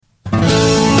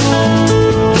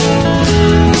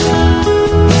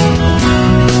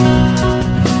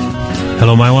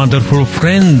Hello, my wonderful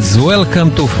friends. Welcome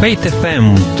to Faith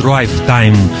FM Drive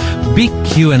Time Big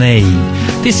Q&A.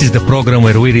 This is the program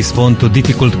where we respond to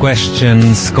difficult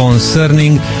questions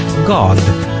concerning God,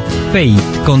 faith,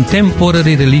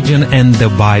 contemporary religion, and the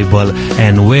Bible,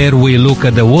 and where we look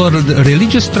at the world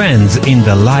religious trends in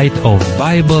the light of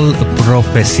Bible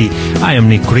prophecy. I am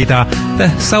Nick Rita, the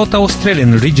South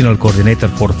Australian Regional Coordinator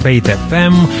for Faith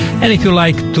FM, and if you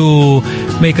like to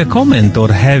make a comment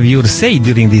or have your say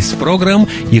during this program,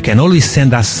 you can always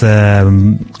send us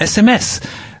SMS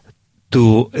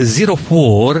to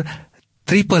 04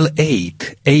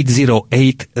 888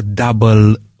 808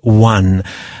 111.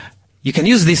 You can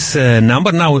use this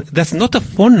number. Now, that's not a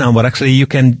phone number. Actually, you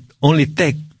can only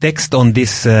text on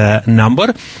this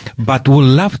number, but we'll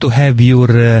love to have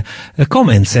your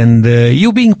comments and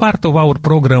you being part of our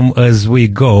program as we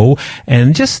go,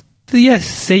 and just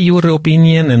say your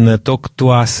opinion and talk to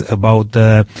us about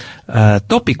the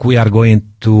topic we are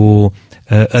going to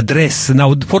address.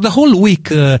 Now, for the whole week,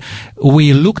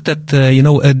 we looked at,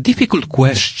 difficult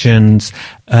questions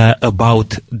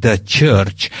about the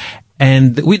church.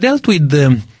 And we dealt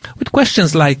with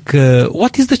questions like,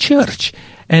 what is the church?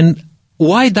 And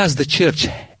why does the church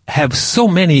have so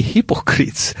many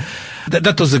hypocrites?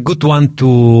 That was a good one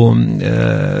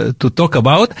to talk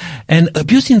about. And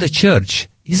abusing the church,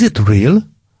 is it real?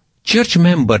 Church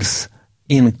members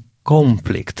in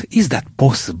conflict, is that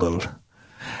possible?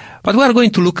 But we are going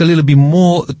to look a little bit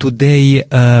more today.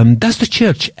 Does the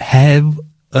church have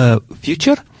a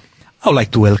future? I would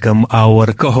like to welcome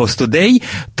our co-host today,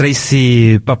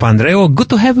 Tracy Papandreou. Good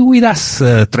to have you with us,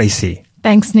 Tracy.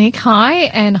 Thanks, Nick. Hi,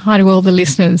 and hi to all the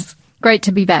listeners. Great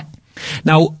to be back.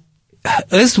 Now,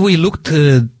 as we looked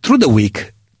through the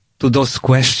week to those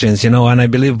questions, and I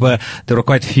believe there were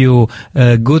quite a few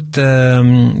good,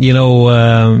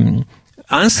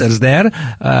 answers there.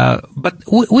 But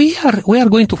we are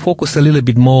going to focus a little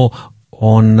bit more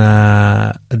on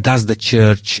does the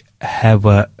church have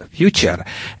a future?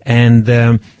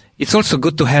 And it's also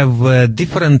good to have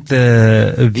different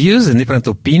views and different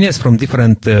opinions from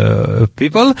different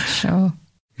people. Sure.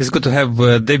 It's good to have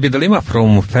David Lima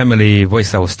from Family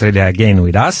Voice Australia again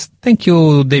with us. Thank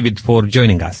you, David, for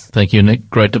joining us. Thank you, Nick.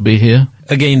 Great to be here.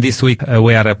 Again, this week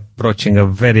we are approaching a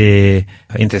very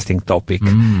interesting topic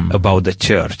about the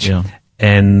church. Yeah.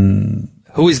 And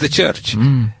who is the church?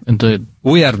 Indeed.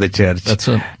 We are the church. That's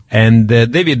it. And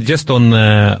David, just on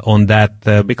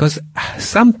that, because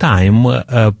sometimes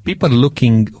people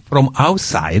looking from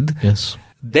outside, Yes.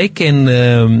 they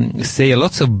can say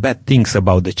lots of bad things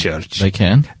about the church. They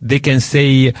can. They can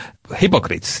say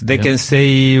hypocrites. They can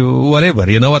say whatever.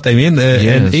 You know what I mean?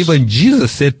 Yes. And even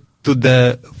Jesus said to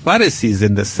the Pharisees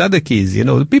and the Sadducees,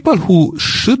 the people who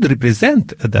should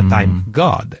represent at that time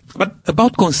God. But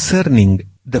about concerning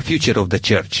the future of the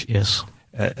church. Yes.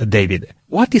 David,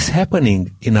 what is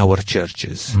happening in our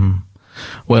churches?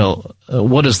 Well,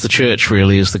 what is the church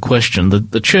really is the question.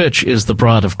 The church is the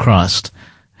bride of Christ.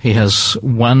 He has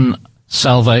won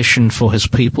salvation for his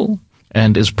people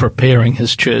and is preparing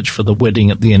his church for the wedding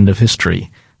at the end of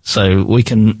history. So we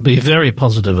can be very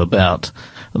positive about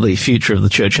the future of the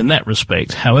church in that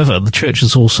respect. However, the church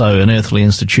is also an earthly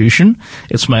institution.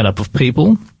 It's made up of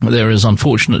people. There is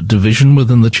unfortunate division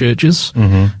within the churches.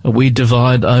 We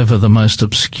divide over the most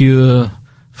obscure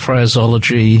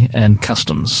phraseology and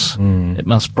customs. It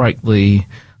must break the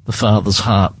Father's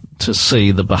heart to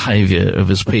see the behaviour of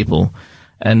his people.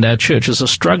 And our churches are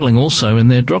struggling also in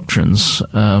their doctrines.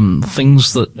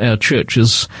 Things that our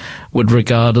churches would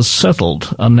regard as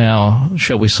settled are now,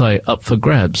 shall we say, up for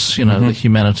grabs. The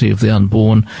humanity of the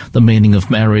unborn, the meaning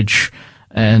of marriage,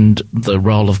 and the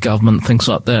role of government, things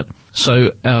like that.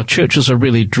 So our churches are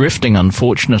really drifting,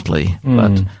 unfortunately.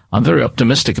 But I'm very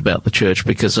optimistic about the church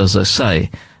because, as I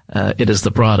say, it is the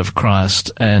bride of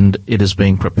Christ and it is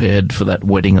being prepared for that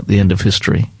wedding at the end of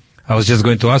history. I was just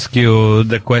going to ask you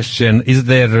the question, is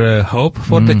there hope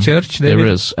for the church, David? There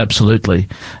is, absolutely,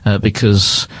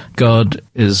 because God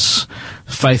is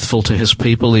faithful to his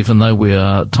people, even though we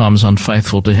are at times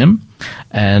unfaithful to him.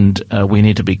 And we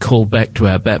need to be called back to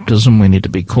our baptism. We need to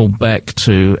be called back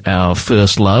to our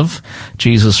first love.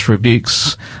 Jesus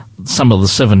rebukes some of the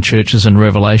 7 churches in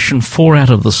Revelation. 4 out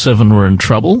of the 7 were in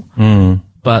trouble.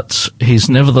 But he's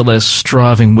nevertheless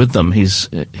striving with them. He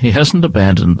hasn't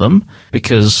abandoned them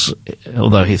because,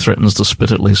 although he threatens to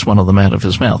spit at least one of them out of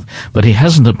his mouth, but he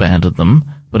hasn't abandoned them,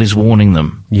 but he's warning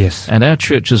them. Yes. And our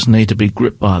churches need to be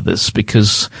gripped by this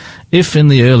because if in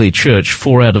the early church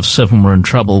 4 out of 7 were in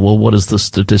trouble, well, what is the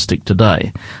statistic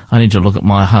today? I need to look at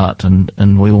my heart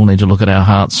and we all need to look at our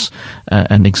hearts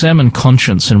and examine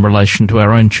conscience in relation to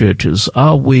our own churches.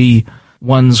 Are we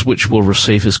ones which will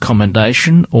receive his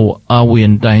commendation, or are we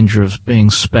in danger of being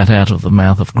spat out of the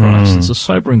mouth of Christ? It's a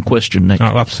sobering question, Nick.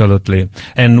 Oh, absolutely.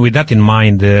 And with that in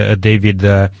mind, David,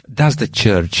 does the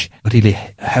church really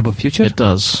have a future? It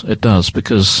does,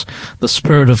 because the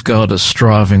Spirit of God is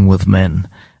striving with men,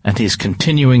 and he's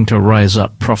continuing to raise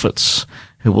up prophets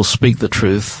who will speak the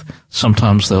truth.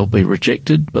 Sometimes they'll be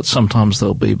rejected, but sometimes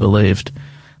they'll be believed.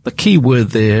 The key word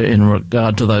there in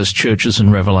regard to those churches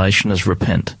in Revelation is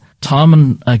repent. Time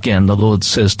and again, the Lord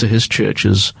says to his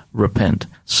churches, repent.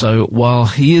 So while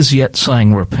he is yet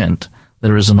saying repent,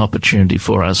 there is an opportunity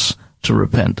for us to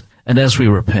repent. And as we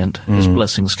repent, his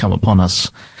blessings come upon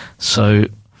us. So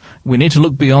we need to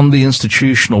look beyond the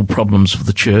institutional problems of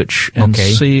the church and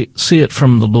see it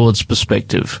from the Lord's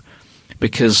perspective,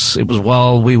 because it was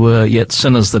while we were yet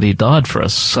sinners that he died for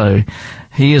us. So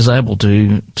he is able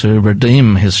to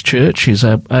redeem his church. He's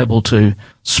able to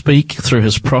speak through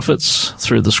his prophets,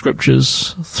 through the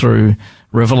scriptures, through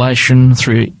revelation,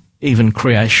 through even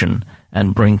creation,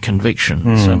 and bring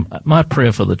conviction. So my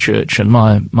prayer for the church and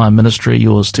my ministry,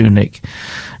 yours too, Nick,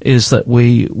 is that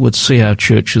we would see our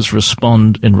churches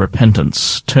respond in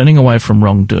repentance, turning away from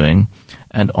wrongdoing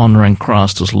and honouring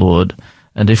Christ as Lord.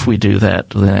 And if we do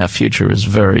that, then our future is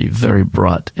very, very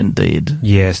bright indeed.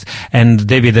 Yes. And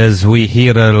David, as we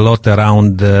hear a lot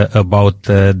around about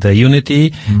the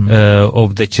unity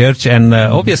of the church, and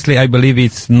obviously I believe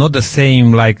it's not the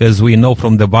same like as we know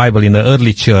from the Bible in the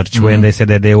early church when they said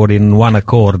that they were in one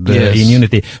accord, in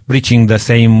unity, preaching the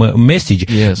same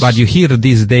message. Yes. But you hear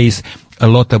these days a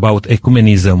lot about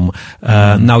ecumenism.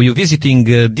 Now you're visiting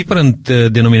different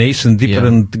denominations,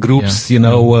 different groups,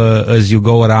 as you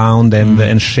go around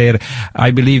and share.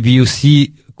 I believe you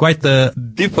see quite a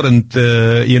different,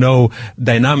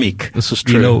 dynamic. This is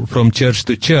true. From church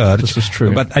to church. This is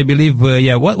true. But I believe,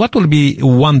 what will be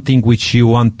one thing which you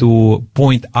want to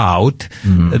point out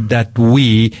that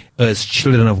we as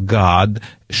children of God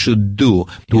should do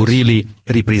to really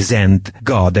represent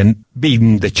God and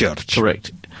being the church?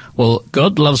 Correct. Well,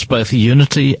 God loves both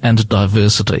unity and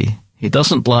diversity. He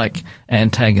doesn't like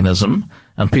antagonism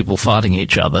and people fighting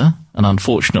each other, and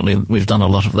unfortunately we've done a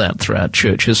lot of that throughout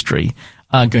church history,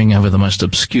 arguing over the most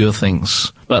obscure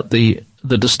things. But the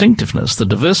distinctiveness, the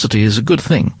diversity is a good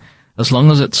thing, as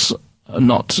long as it's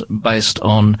not based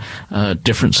on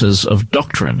differences of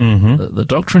doctrine. The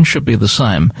doctrine should be the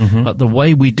same, but the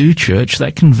way we do church,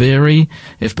 that can vary.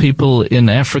 If people in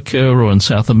Africa or in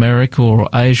South America or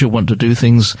Asia want to do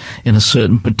things in a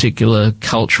certain particular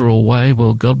cultural way,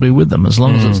 well, God be with them, as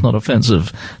long as it's not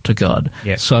offensive to God.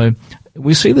 Yes. So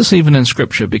we see this even in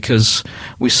Scripture, because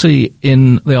we see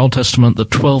in the Old Testament the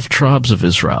 12 tribes of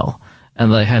Israel, and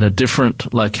they had a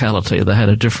different locality, they had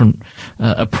a different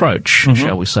approach,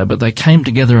 shall we say, but they came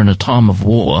together in a time of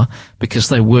war because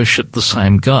they worshipped the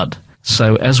same God.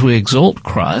 So as we exalt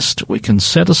Christ, we can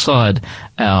set aside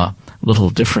our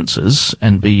little differences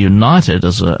and be united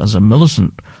as a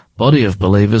militant body of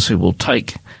believers who will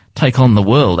take on the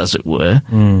world, as it were.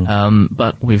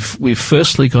 But we've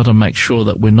firstly got to make sure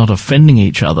that we're not offending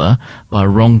each other by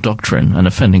wrong doctrine and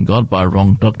offending God by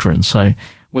wrong doctrine. So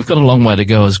we've got a long way to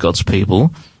go as God's people,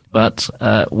 but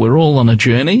we're all on a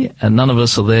journey, and none of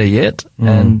us are there yet,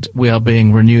 and we are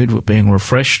being renewed, we're being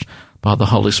refreshed by the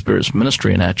Holy Spirit's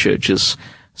ministry in our churches.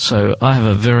 So I have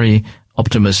a very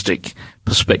optimistic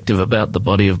perspective about the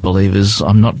body of believers.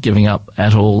 I'm not giving up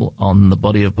at all on the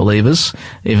body of believers,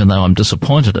 even though I'm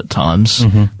disappointed at times,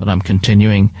 but I'm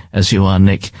continuing, as you are,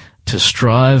 Nick, to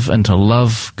strive and to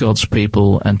love God's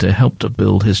people and to help to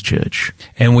build his church.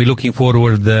 And we're looking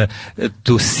forward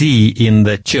to see in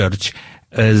the church,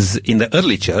 as in the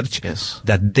early church,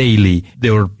 that daily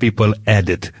there were people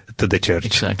added to the church.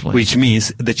 Exactly. Which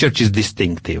means the church is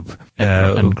distinctive.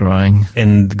 And growing.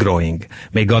 And growing.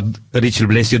 May God richly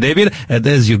bless you, David. And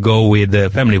as you go with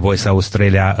Family Voice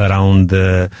Australia around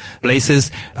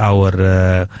places,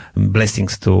 our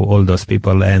blessings to all those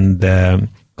people, and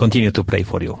continue to pray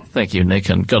for you. Thank you, Nick,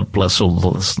 and God bless all the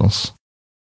listeners.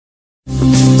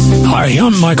 Hi,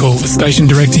 I'm Michael, the station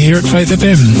director here at Faith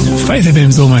FM. Faith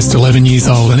FM's almost 11 years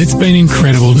old, and it's been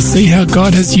incredible to see how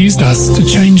God has used us to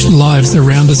change lives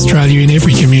around Australia in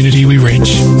every community we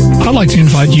reach. I'd like to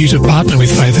invite you to partner with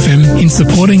Faith FM in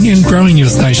supporting and growing your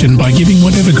station by giving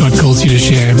whatever God calls you to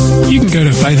share. You can go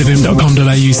to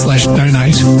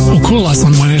faithfm.com.au/donate or call us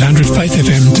on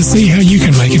 1-800-FAITH-FM to see how you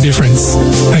can make a difference.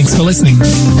 Thanks for listening.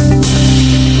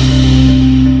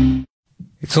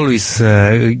 It's always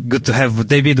good to have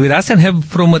David with us and have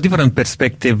from a different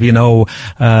perspective,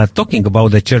 talking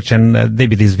about the church. And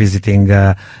David is visiting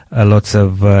lots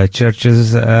of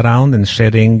churches around and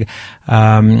sharing.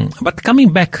 But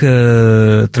coming back,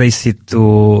 Tracy,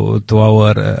 to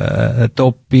our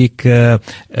topic,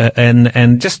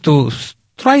 and just to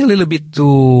try a little bit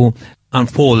to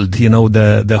unfold,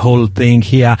 the whole thing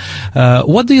here.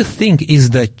 What do you think?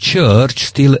 Is the church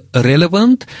still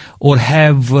relevant, or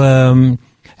have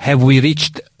we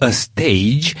reached a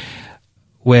stage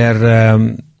where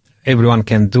everyone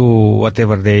can do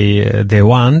whatever they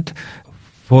want,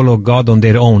 follow God on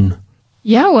their own?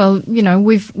 Yeah, well,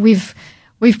 we've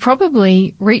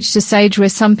probably reached a stage where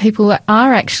some people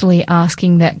are actually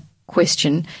asking that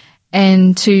question,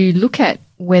 and to look at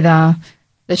whether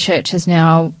the church has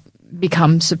now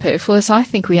become superfluous. I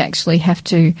think we actually have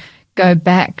to go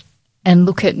back and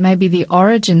look at maybe the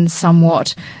origins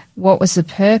somewhat. What was the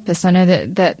purpose? I know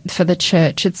that for the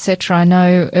church, etc. I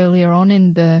know earlier on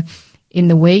in the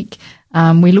week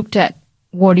we looked at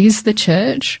what is the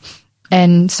church,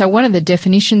 and so one of the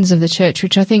definitions of the church,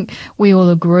 which I think we all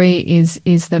agree is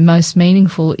the most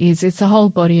meaningful, is it's a whole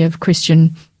body of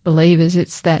Christian believers.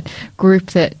 It's that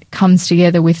group that comes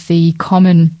together with the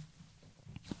common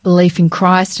belief in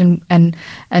Christ and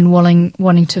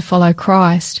wanting to follow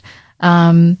Christ.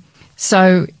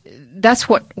 So that's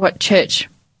what church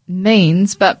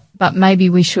means, but maybe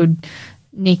we should,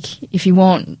 Nick, if you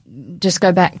want, just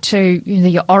go back to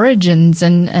the origins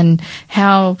and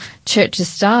how churches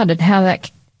started, how that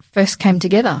first came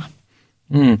together.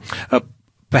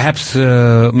 Perhaps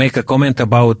make a comment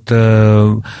about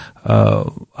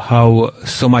how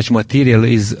so much material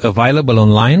is available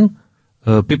online.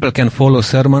 People can follow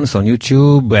sermons on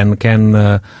YouTube and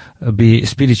can be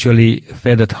spiritually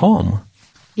fed at home.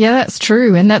 Yeah, that's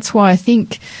true. And that's why I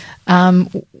think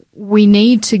we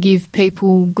need to give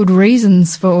people good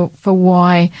reasons for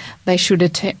why they should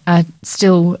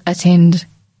still attend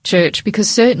church, because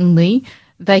certainly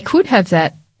they could have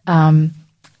that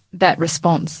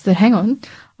response that, hang on,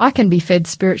 I can be fed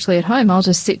spiritually at home. I'll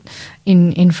just sit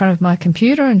in front of my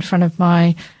computer, in front of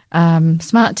my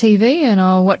smart TV, and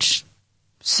I'll watch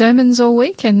sermons all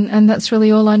week, and that's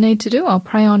really all I need to do. I'll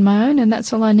pray on my own, and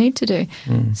that's all I need to do.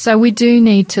 So we do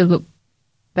need to look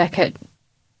back at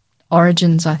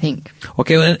origins, I think.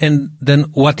 Okay, and then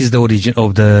what is the origin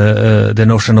of the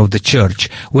notion of the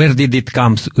church? Where did it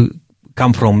come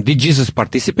from? Did Jesus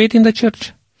participate in the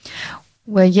church?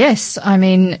 Well, yes. I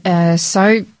mean,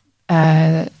 the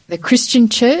Christian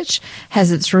church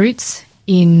has its roots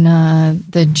in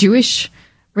the Jewish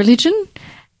religion.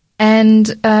 And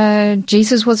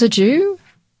Jesus was a Jew,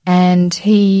 and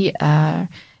he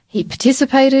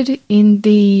participated in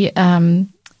the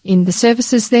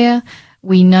services there.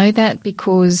 We know that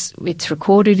because it's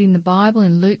recorded in the Bible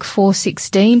in Luke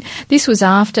 4:16. This was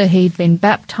after he'd been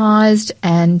baptized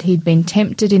and he'd been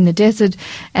tempted in the desert,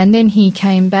 and then he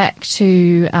came back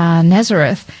to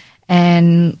Nazareth.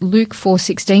 And Luke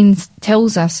 4:16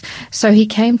 tells us, so he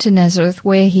came to Nazareth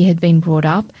where he had been brought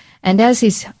up, and as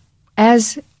his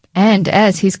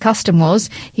custom was,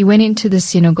 he went into the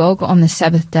synagogue on the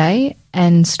Sabbath day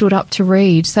and stood up to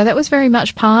read. So that was very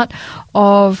much part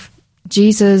of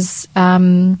Jesus'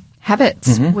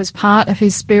 habits, was part of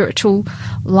his spiritual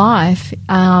life.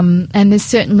 And there's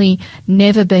certainly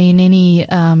never been any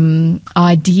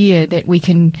idea that we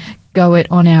can go it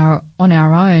on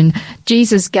our own.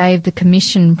 Jesus gave the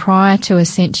commission prior to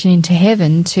ascension into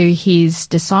heaven to his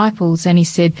disciples, and he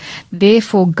said,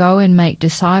 therefore go and make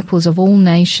disciples of all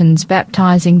nations,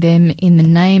 baptizing them in the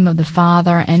name of the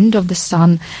Father and of the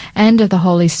Son and of the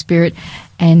Holy Spirit,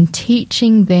 and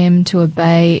teaching them to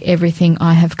obey everything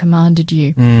I have commanded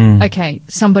you. Okay,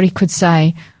 somebody could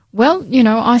say, well,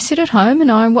 I sit at home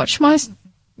and I watch my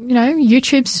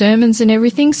YouTube sermons and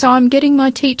everything, so I'm getting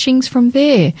my teachings from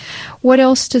there. What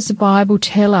else does the Bible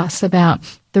tell us about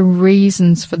the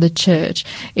reasons for the church?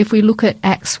 If we look at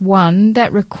Acts 1,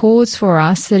 that records for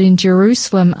us that in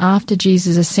Jerusalem, after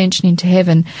Jesus' ascension into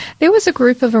heaven, there was a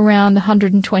group of around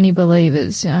 120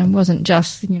 believers. It wasn't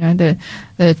just, the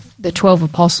 12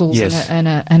 apostles, yes, and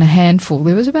a handful.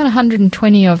 There was about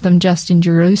 120 of them just in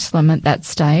Jerusalem at that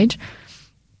stage.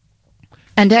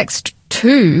 And Acts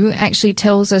 2 actually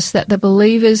tells us that the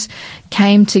believers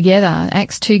came together.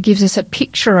 Acts 2 gives us a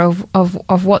picture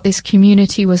of what this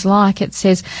community was like. It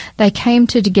says they came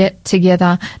to get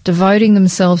together, devoting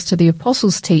themselves to the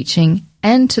apostles' teaching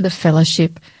and to the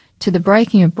fellowship, to the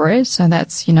breaking of bread. So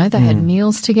that's, they had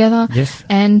meals together, yes,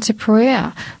 and to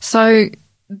prayer. So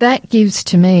that gives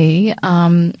to me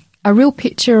a real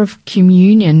picture of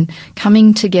communion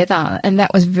coming together, and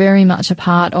that was very much a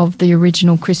part of the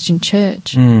original Christian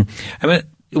church. I mean,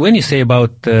 when you say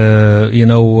about,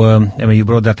 you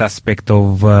brought that aspect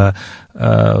of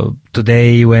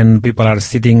today when people are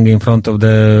sitting in front of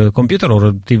the computer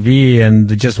or TV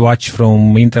and just watch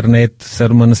from internet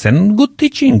sermons and good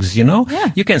teachings,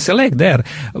 Yeah. You can select there.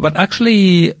 But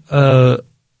actually,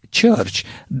 church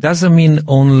doesn't mean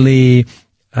only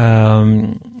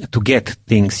to get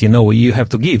things, you have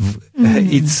to give.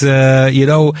 It's,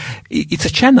 it's a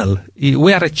channel.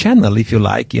 We are a channel, if you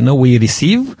like, we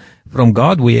receive from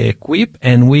God, we equip,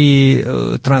 and we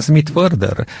transmit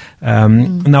further.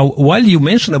 Now, while you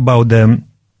mentioned about the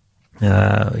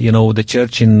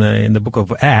church in the book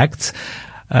of Acts,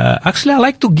 actually, I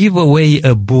like to give away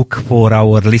a book for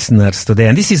our listeners today.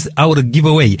 And this is our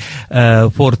giveaway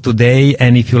for today.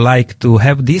 And if you like to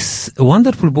have this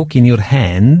wonderful book in your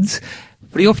hands,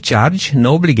 free of charge,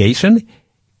 no obligation,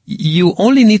 you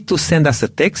only need to send us a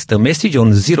text, a message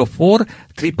on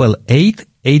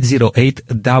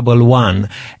 04-888-808-11.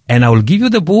 And I will give you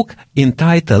the book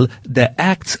entitled The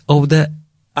Acts of the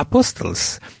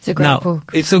Apostles. It's a great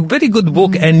book. It's a very good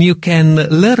book, and you can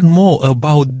learn more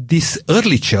about this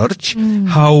early church,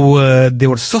 how they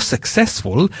were so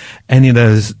successful, and in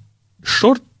a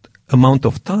short amount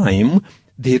of time,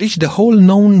 they reached the whole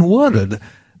known world.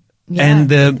 Yeah.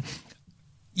 And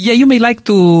you may like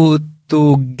to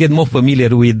get more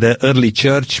familiar with the early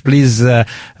church. Please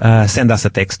send us a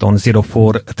text on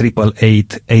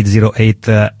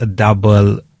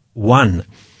 04-888-808-11.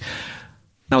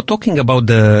 Now, talking about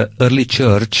the early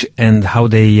church and how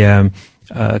they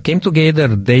came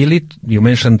together daily, you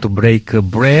mentioned to break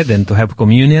bread and to have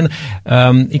communion.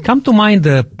 It comes to mind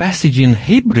the passage in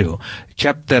Hebrew,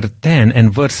 chapter 10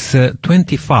 and verse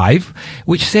 25,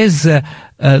 which says,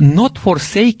 not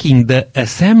forsaking the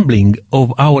assembling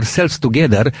of ourselves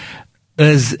together,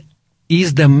 as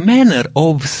is the manner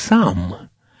of some,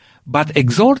 but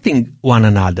exhorting one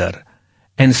another,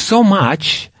 and so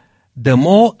much the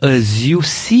more as you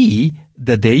see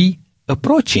the day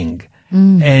approaching.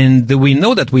 And we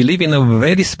know that we live in a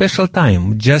very special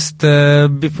time, just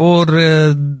before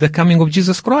the coming of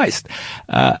Jesus Christ.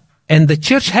 And the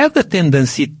church have the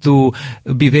tendency to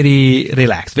be very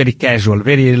relaxed, very casual,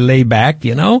 very laid back,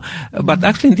 But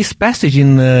actually in this passage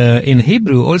in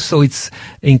Hebrew also it's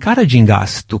encouraging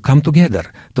us to come together,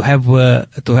 to have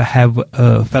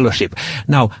fellowship.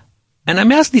 Now, and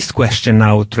I'm asked this question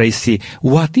now, Tracy,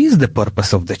 what is the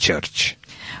purpose of the church?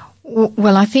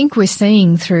 Well, I think we're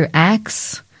seeing through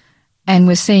Acts and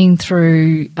we're seeing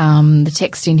through the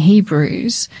text in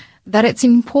Hebrews that it's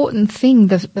an important thing.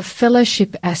 The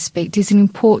fellowship aspect is an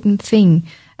important thing.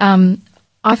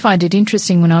 I find it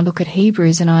interesting when I look at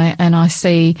Hebrews and I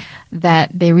see that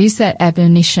there is that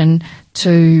admonition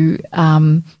to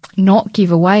not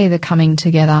give away the coming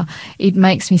together. It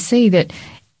makes me see that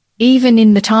even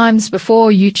in the times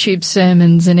before YouTube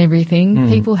sermons and everything,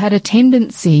 people had a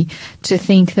tendency to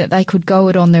think that they could go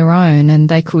it on their own and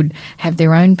they could have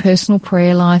their own personal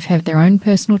prayer life, have their own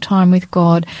personal time with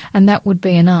God, and that would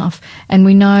be enough. And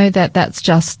we know that that's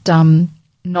just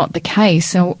not the case.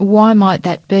 So why might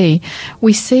that be?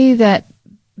 We see that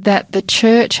the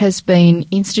church has been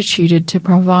instituted to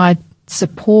provide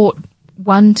support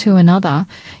one to another,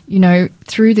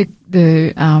 through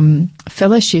the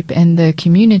fellowship and the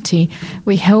community.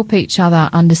 We help each other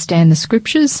understand the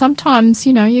scriptures. Sometimes,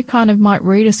 you kind of might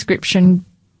read a scripture and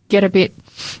get a bit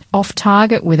off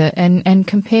target with it, and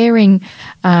comparing,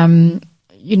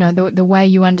 the way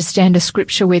you understand a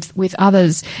scripture with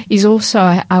others is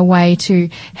also a way to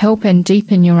help and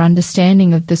deepen your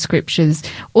understanding of the scriptures.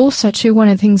 Also, too, one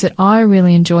of the things that I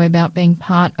really enjoy about being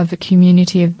part of a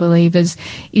community of believers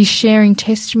is sharing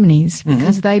testimonies,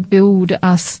 because they build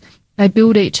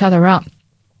each other up.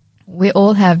 We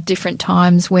all have different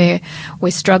times where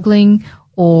we're struggling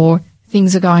or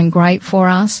things are going great for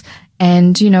us.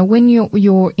 And, when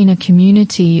you're in a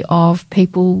community of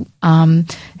people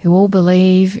who all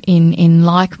believe in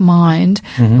like mind,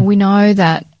 we know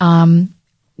that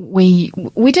we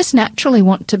just naturally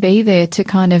want to be there to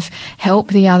kind of help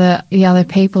the other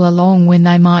people along when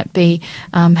they might be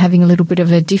having a little bit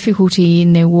of a difficulty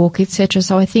in their walk, etc.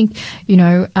 So I think,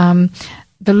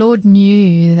 the Lord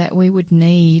knew that we would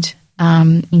need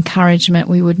encouragement,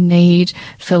 we would need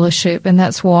fellowship, and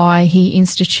that's why He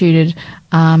instituted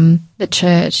the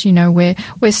church.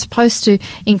 We're supposed to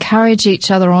encourage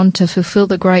each other on to fulfill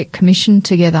the Great Commission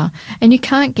together, and you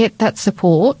can't get that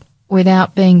support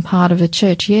without being part of a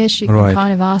church. Yes, you can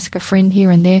kind of ask a friend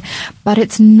here and there, but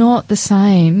it's not the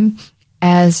same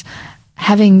as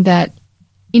having that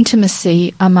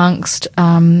intimacy amongst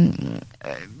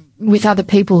with other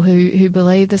people who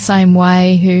believe the same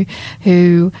way,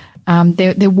 who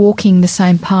they're walking the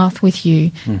same path with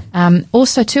you.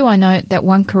 Also, too, I note that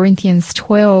 1 Corinthians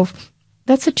 12.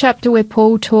 That's a chapter where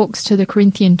Paul talks to the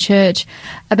Corinthian church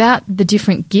about the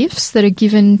different gifts that are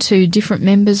given to different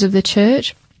members of the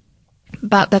church,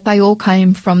 but that they all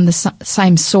came from the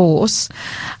same source.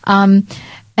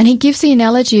 And he gives the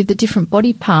analogy of the different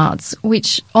body parts,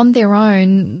 which on their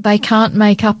own, they can't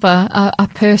make up a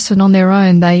person on their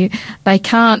own. They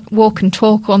can't walk and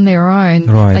talk on their own.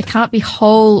 Right. They can't be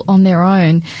whole on their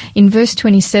own. In verse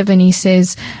 27, he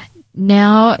says,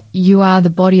 now you are the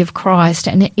body of Christ,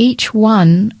 and each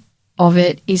one of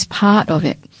it is part of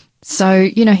it. So,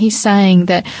 he's saying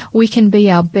that we can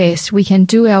be our best, we can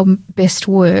do our best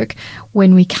work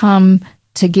when we come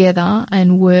together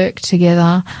and work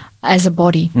together as a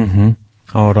body. Mm-hmm.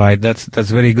 All right, that's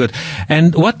very good.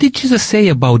 And what did Jesus say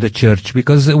about the church?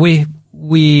 Because we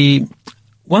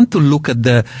want to look at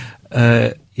the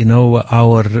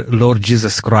our Lord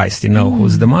Jesus Christ,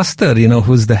 who's the master,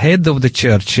 who's the head of the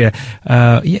church.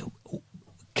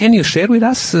 Can you share with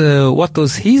us what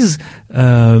was his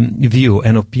view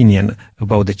and opinion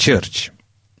about the church?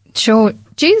 Sure.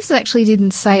 Jesus actually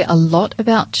didn't say a lot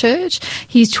about church.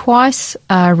 He's twice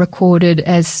recorded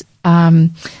as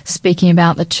speaking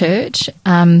about the church,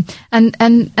 and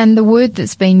the word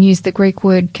that's been used, the Greek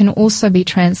word, can also be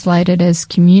translated as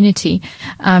community.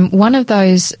 One of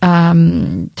those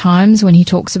times when he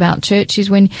talks about church is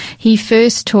when he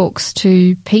first talks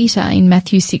to Peter in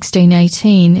Matthew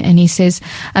 16:18, and he says,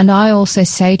 "And I also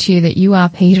say to you that you are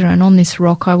Peter, and on this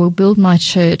rock I will build my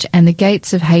church, and the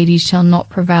gates of Hades shall not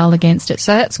prevail against it."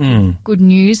 So that's good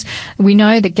news. We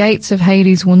know the gates of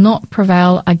Hades will not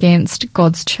prevail against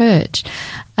God's church.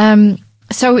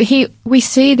 So we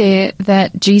see there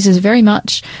that Jesus very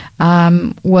much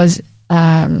was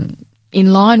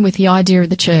in line with the idea of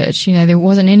the church. There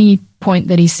wasn't any point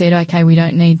that he said, okay, we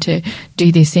don't need to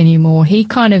do this anymore. He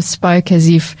kind of spoke as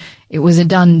if it was a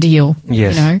done deal.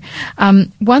 Yes.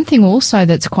 One thing also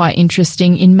that's quite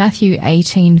interesting, in Matthew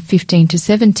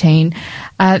 18:15-17,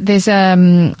 there's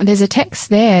a text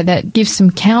there that gives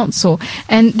some counsel,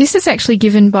 and this is actually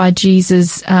given by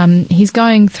Jesus. He's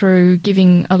going through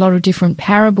giving a lot of different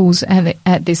parables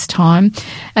at this time,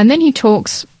 and then he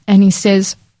talks and he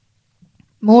says,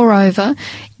 "Moreover,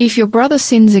 if your brother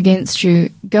sins against you,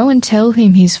 go and tell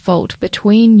him his fault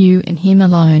between you and him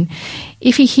alone.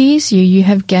 If he hears you, you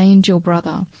have gained your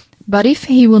brother. But if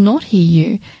he will not hear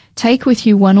you, take with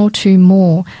you 1 or 2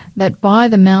 more, that by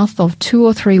the mouth of 2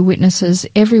 or 3 witnesses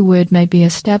every word may be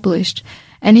established.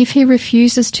 And if he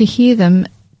refuses to hear them,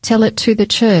 tell it to the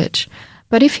church.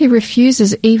 But if he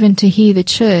refuses even to hear the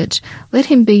church, let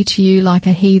him be to you like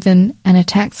a heathen and a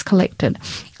tax collector."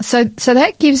 So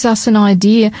that gives us an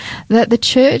idea that the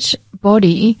church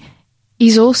body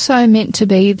is also meant to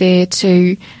be there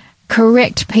to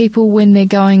correct people when they're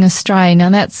going astray. Now,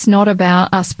 that's not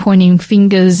about us pointing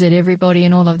fingers at everybody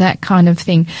and all of that kind of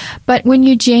thing. But when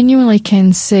you genuinely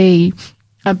can see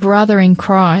a brother in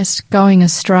Christ going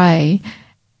astray,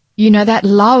 that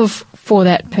love for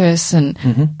that person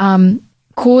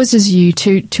causes you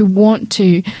to want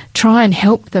to try and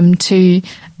help them to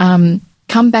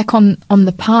come back on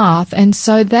the path. And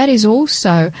so that is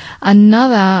also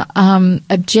another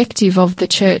objective of the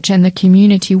church and the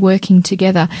community working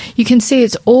together. You can see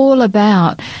it's all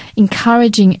about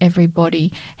encouraging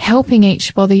everybody, helping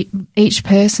each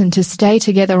person to stay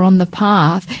together on the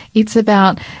path. It's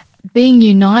about being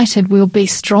united, we'll be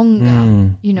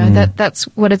stronger. That's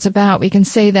what it's about. We can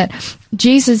see that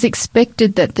Jesus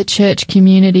expected that the church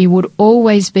community would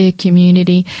always be a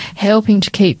community helping to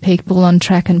keep people on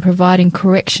track, and providing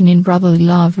correction in brotherly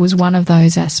love was one of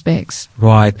those aspects.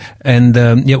 Right. And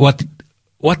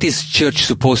what is church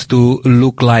supposed to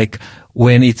look like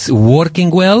when it's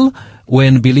working well,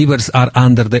 when believers are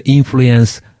under the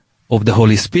influence of the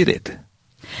Holy Spirit?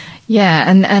 Yeah,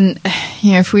 and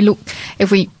if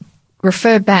we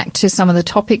refer back to some of the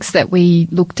topics that we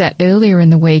looked at earlier in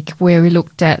the week, where we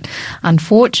looked at,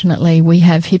 unfortunately, we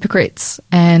have hypocrites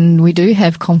and we do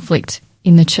have conflict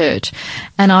in the church.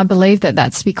 And I believe that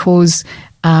that's because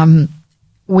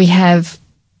we have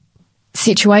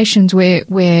situations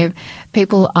where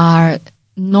people are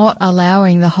not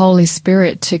allowing the Holy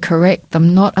Spirit to correct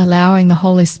them, not allowing the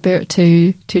Holy Spirit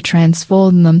to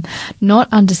transform them, not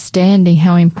understanding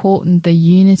how important the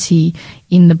unity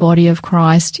in the body of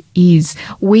Christ is.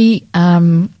 We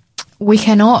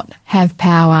cannot have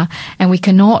power, and we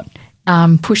cannot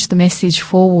push the message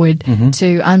forward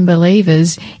to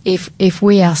unbelievers if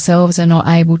we ourselves are not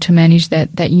able to manage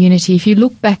that unity. If you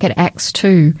look back at Acts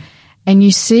 2 and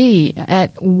you see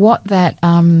at what that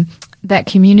that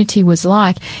community was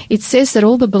like, it says that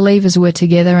all the believers were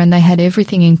together and they had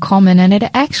everything in common, and it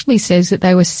actually says that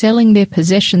they were selling their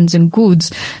possessions and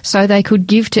goods so they could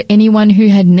give to anyone who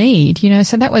had need, you know.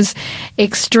 So that was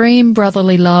extreme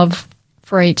brotherly love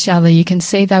for each other. You can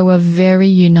see they were very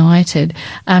united.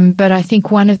 But I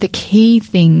think one of the key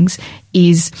things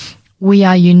is we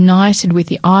are united with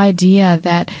the idea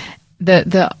that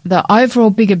the overall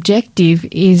big objective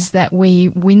is that we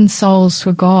win souls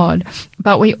for God,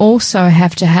 but we also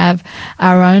have to have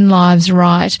our own lives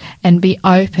right and be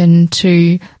open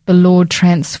to the Lord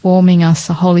transforming us,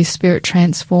 the Holy Spirit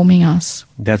transforming us.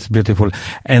 That's beautiful.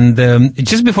 And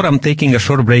just before I'm taking a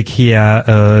short break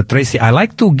here, Tracy, I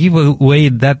like to give away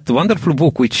that wonderful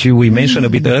book which we mentioned a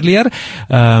bit earlier,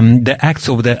 The Acts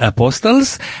of the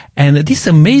Apostles. And this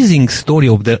amazing story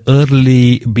of the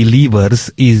early believers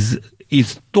is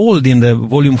told in the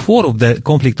volume 4 of the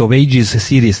Conflict of Ages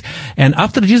series. And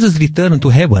after Jesus returned to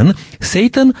heaven,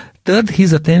 Satan turned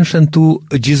his attention to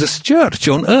Jesus' church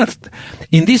on earth.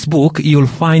 In this book, you'll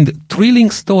find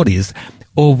thrilling stories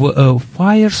of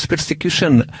fierce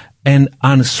persecution and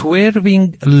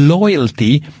unswerving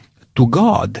loyalty to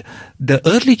God. The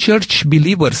early church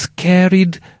believers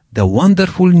carried the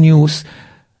wonderful news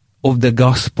of the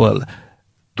gospel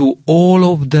to all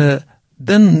of the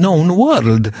known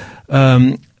world,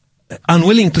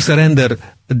 unwilling to surrender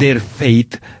their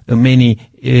faith. Many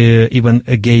even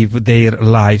gave their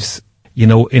lives, you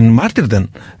know, in martyrdom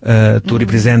to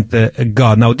represent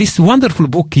God. Now, this wonderful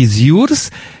book is yours.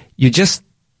 You just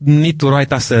need to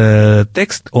write us a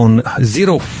text on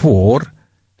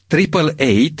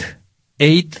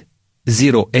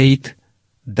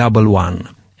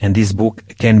 04-888-808-11. And this book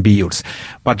can be yours.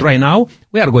 But right now,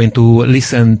 we are going to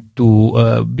listen to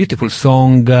a beautiful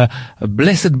song,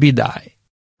 Blessed Be Thy.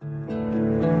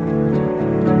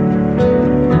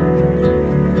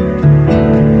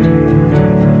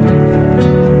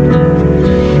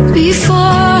 Before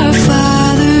our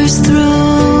Father's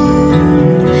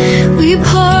throne, we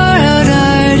pour out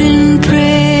ardent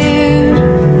prayer.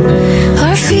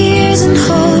 Our fears and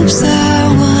hopes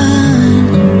are one,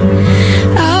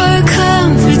 our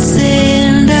comforts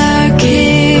and our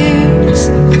cares.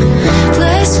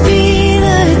 Blessed be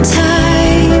the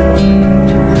time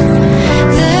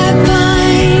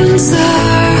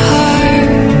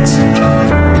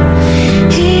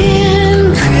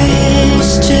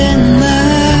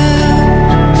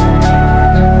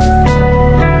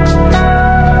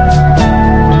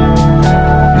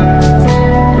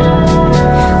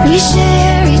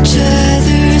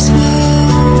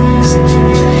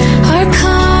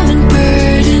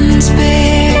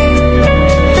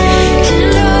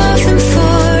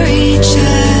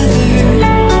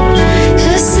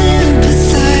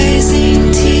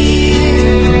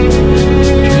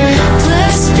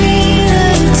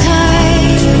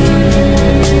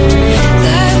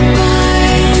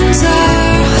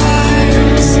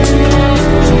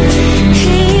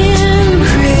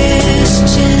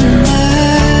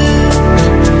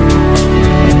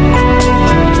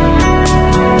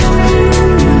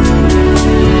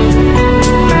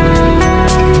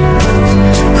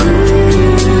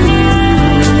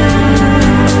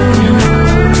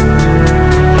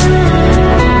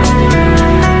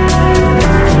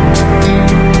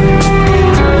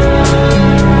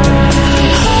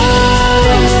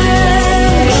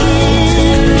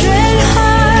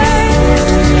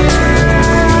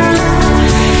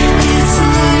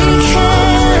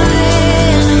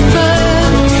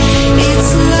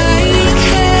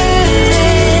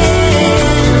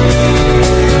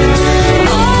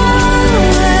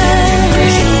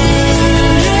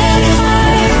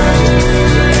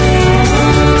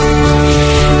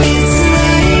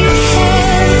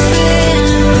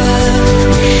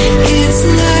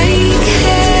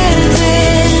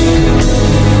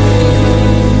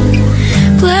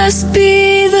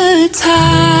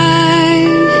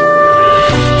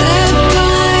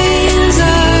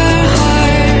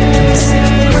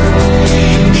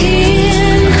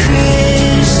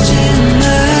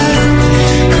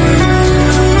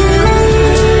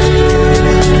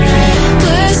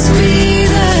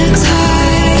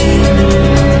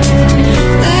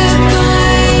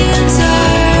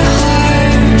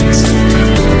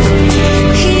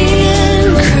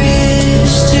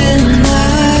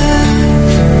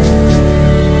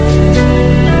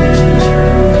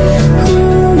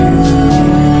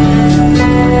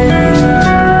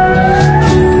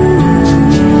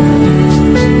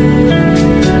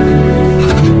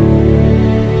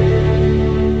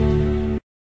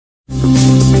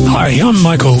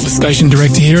Michael, the station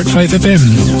director here at Faith FM.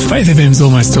 Faith FM's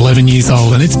almost 11 years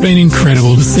old, and it's been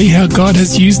incredible to see how God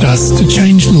has used us to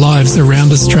change lives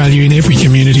around Australia in every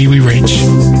community we reach.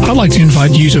 I'd like to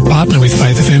invite you to partner with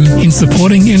Faith FM in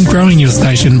supporting and growing your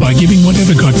station by giving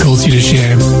whatever God calls you to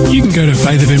share. You can go to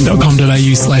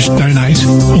faithfm.com.au/donate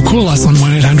or call us on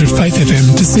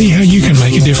 1-800-FAITH-FM to see how you can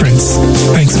make a difference.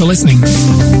 Thanks for listening.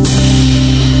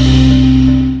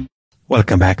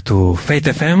 Welcome back to Faith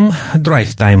FM,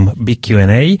 Drive Time Big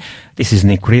Q&A. This is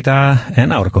Nick Rita,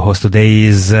 and our co-host today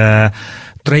is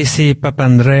Tracy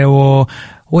Papandreou.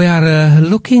 We are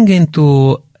looking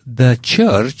into the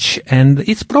church and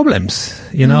its problems.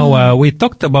 You know, we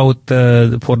talked about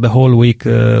for the whole week,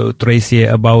 Tracy,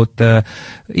 about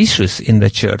issues in the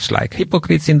church, like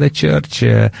hypocrites in the church,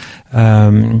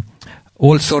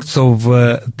 all sorts of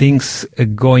things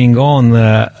going on,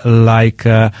 like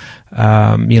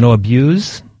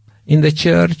abuse in the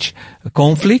church,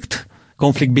 conflict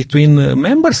between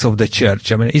members of the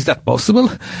church. I mean, is that possible?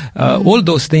 All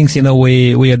those things,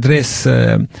 we address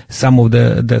some of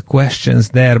the questions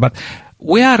there, but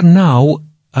we are now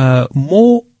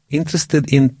more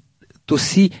interested in to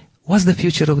see what's the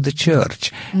future of the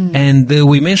church. And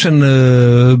we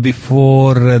mentioned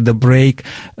before the break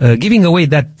giving away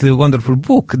that wonderful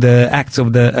book, The Acts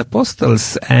of the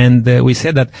Apostles, and we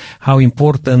said that how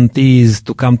important it is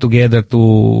to come together,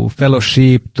 to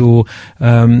fellowship, to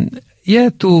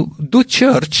do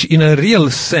church in a real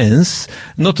sense,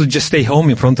 not to just stay home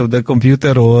in front of the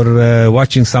computer or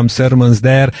watching some sermons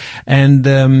there. And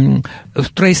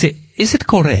Tracy, is it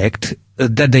correct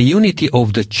that the unity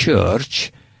of the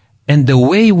church and the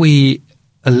way we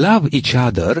love each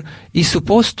other is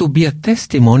supposed to be a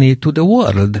testimony to the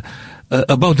world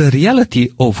about the reality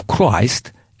of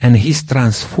Christ and His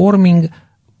transforming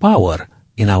power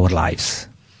in our lives?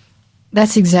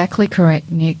 That's exactly correct,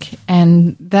 Nick.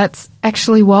 And that's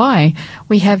actually why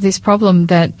we have this problem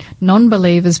that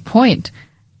non-believers point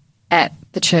at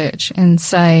the church and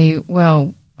say,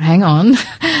 well, hang on,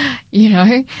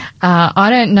 I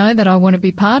don't know that I want to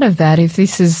be part of that if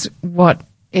this is what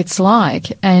it's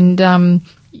like. And,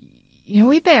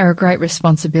 we bear a great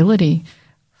responsibility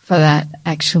for that,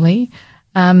 actually.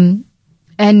 And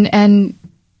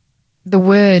the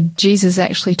word, Jesus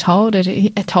actually told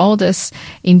us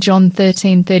in John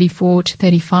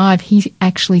 13:34-35, He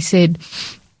actually said,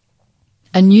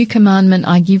 "A new commandment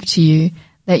I give to you,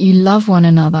 that you love one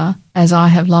another as I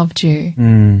have loved you,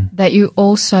 that you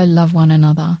also love one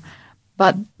another.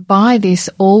 But by this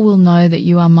all will know that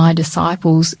you are my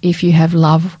disciples if you have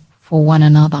love for one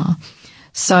another."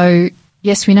 So,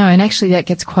 yes, we know, and actually that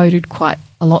gets quoted quite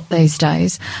a lot these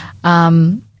days.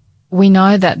 We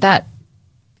know that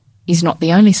is not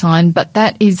the only sign, but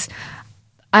that is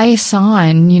a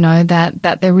sign,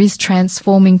 that there is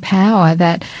transforming power,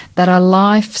 that a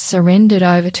life surrendered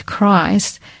over to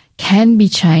Christ can be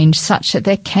changed such that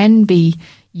there can be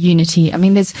unity. I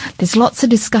mean, there's lots of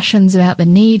discussions about the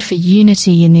need for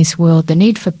unity in this world, the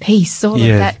need for peace, all of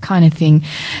that kind of thing.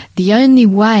 The only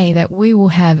way that we will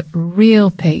have real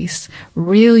peace,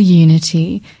 real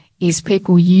unity, is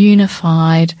people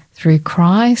unified through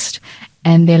Christ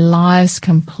and their lives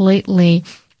completely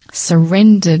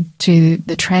surrendered to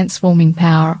the transforming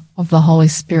power of the Holy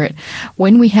Spirit.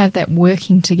 When we have that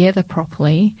working together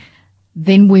properly,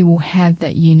 then we will have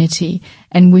that unity,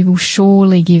 and we will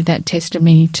surely give that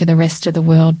testimony to the rest of the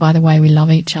world by the way we love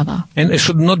each other. And it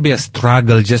should not be a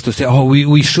struggle just to say,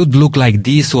 we should look like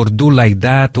this or do like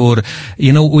that, or,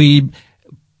 we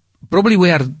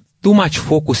are too much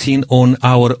focusing on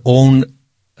our own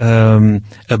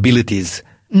abilities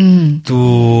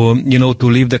to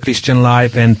live the Christian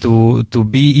life and to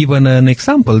be even an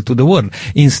example to the world,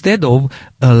 instead of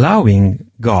allowing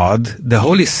God, the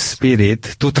Holy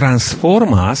Spirit, to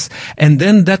transform us, and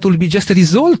then that will be just a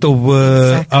result of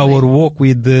our walk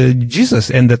with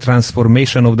Jesus and the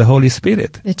transformation of the Holy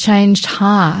Spirit. The changed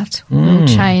heart will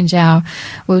change our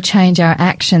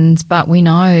actions, but we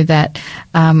know that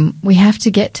we have to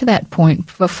get to that point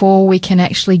before we can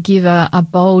actually give a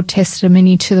bold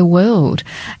testimony to the world.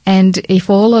 And if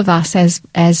all of us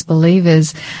as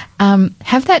believers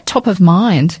have that top of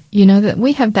mind, that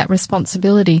we have that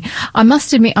responsibility. I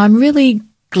must admit, I'm really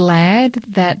glad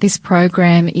that this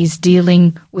program is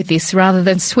dealing with this rather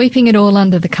than sweeping it all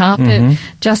under the carpet,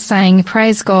 just saying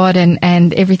praise God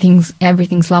and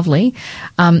everything's lovely.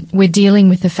 We're dealing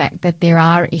with the fact that there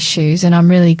are issues, and I'm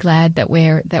really glad that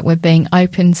we're being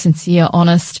open, sincere,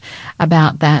 honest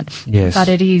about that. Yes. But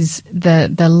it is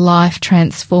the life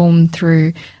transformed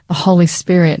through the Holy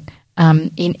Spirit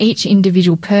in each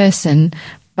individual person,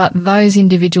 but those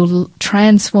individual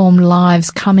transformed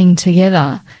lives coming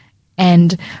together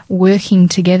and working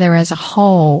together as a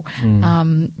whole,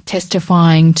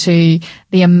 testifying to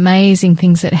the amazing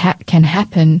things that can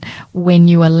happen when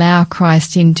you allow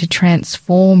Christ in to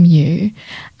transform you.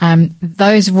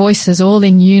 Those voices all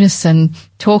in unison,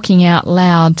 talking out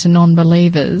loud to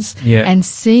non-believers, and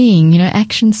seeing,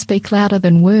 actions speak louder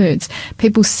than words.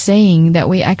 People seeing that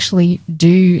we actually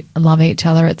do love each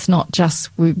other. It's not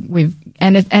just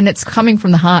and it's coming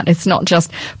from the heart. It's not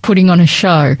just putting on a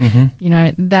show.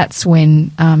 That's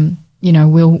when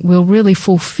we'll really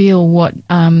fulfill what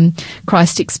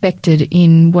Christ expected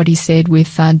in what he said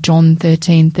with John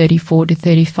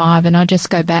 13:34-35. And I just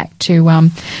go back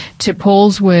to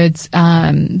Paul's words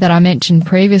that I mentioned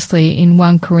previously in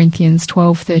 1 Corinthians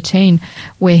 12:13,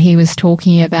 where he was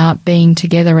talking about being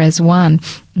together as one.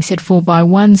 He said, "For by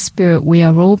one Spirit we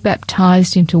are all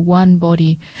baptized into one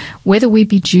body, whether we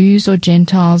be Jews or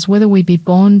Gentiles, whether we be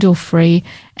bond or free,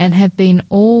 and have been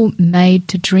all made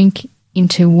to drink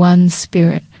into one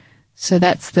Spirit." So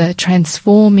that's the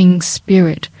transforming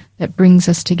Spirit that brings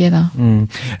us together.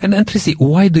 And Tracy,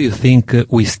 why do you think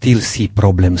we still see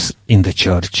problems in the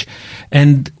church?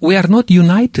 And we are not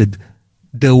united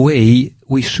the way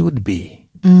we should be.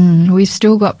 We've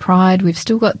still got pride, we've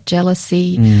still got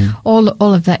jealousy, all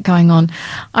of that going on.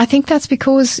 I think that's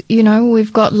because,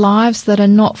 we've got lives that are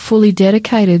not fully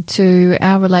dedicated to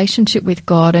our relationship with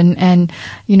God and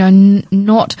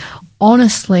not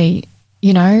honestly,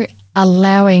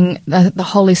 allowing the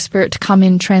Holy Spirit to come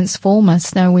in and transform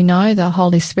us. Now we know the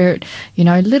Holy Spirit,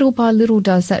 little by little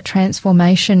does that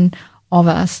transformation of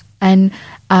us. And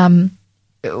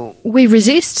we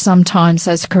resist sometimes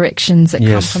those corrections that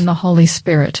come from the Holy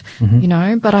Spirit,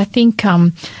 but I think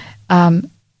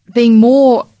being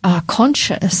more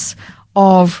conscious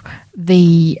of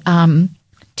the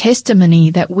testimony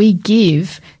that we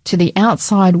give to the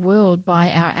outside world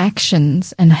by our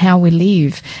actions and how we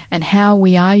live and how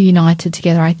we are united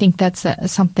together, I think that's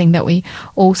something that we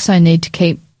also need to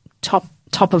keep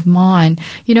top of mind.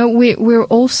 We're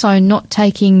also not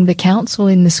taking the counsel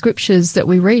in the scriptures that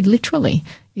we read literally,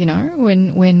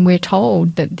 when we're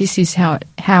told that this is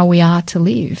how we are to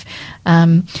live.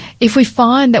 If we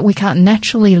find that we can't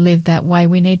naturally live that way,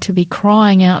 we need to be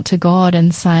crying out to God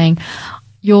and saying,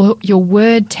 Your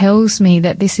word tells me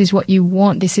that this is what you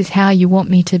want. This is how you want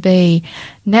me to be.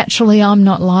 Naturally, I'm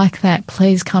not like that.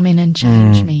 Please come in and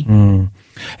change me.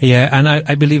 Yeah, and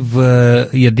I believe,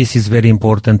 this is very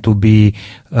important to be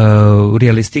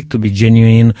realistic, to be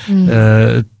genuine,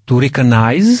 to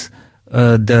recognize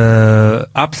the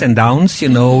ups and downs,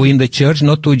 in the church,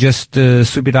 not to just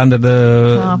sweep it under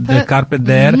the carpet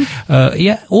there.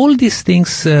 All these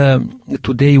things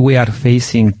today we are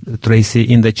facing, Tracy,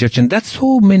 in the church, and that's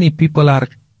so many people are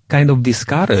kind of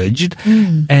discouraged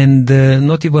and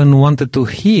not even wanted to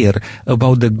hear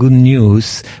about the good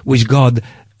news which God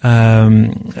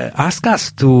ask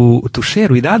us to share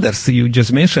with others. You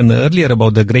just mentioned earlier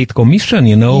about the Great Commission,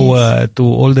 to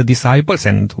all the disciples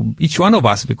and to each one of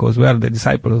us, because we are the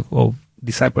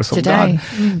disciples of today.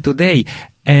 God today.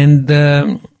 And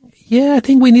I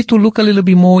think we need to look a little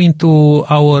bit more into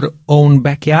our own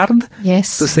backyard.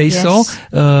 Yes, to say so.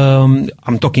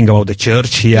 I'm talking about the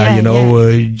church here,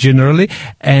 generally,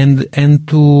 and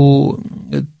to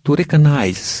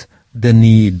recognize the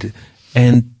need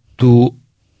and to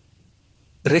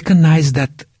recognize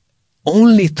that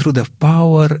only through the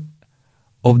power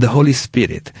of the Holy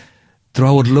Spirit, through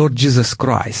our Lord Jesus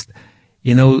Christ,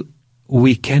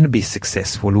 we can be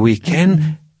successful. We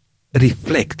can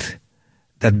reflect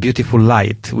that beautiful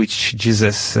light which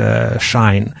Jesus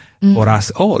shine for us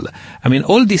all. I mean,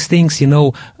 all these things, it's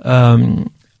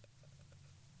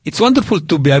wonderful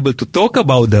to be able to talk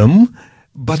about them,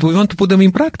 but we want to put them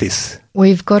in practice.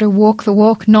 We've got to walk the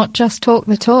walk, not just talk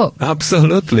the talk.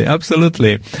 Absolutely,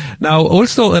 absolutely. Now,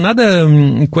 also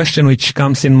another question which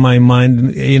comes in my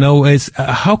mind, is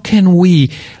how can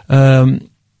we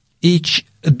each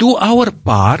do our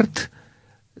part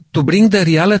to bring the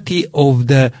reality of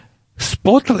the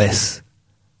spotless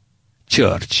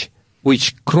church,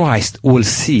 which Christ will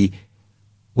see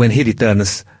when he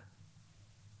returns,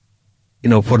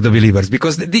 for the believers,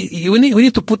 because we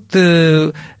need to put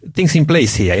things in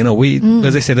place here.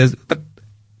 As I said, but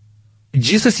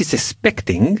Jesus is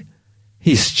expecting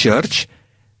his church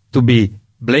to be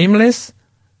blameless,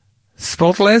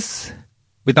 spotless,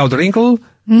 without wrinkle.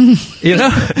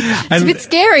 It's a bit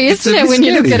scary, isn't it, when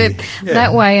you look at it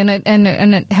that way? And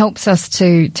it helps us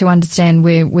to understand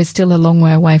we're still a long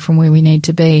way away from where we need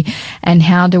to be, and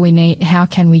how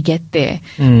can we get there?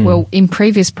 Well, in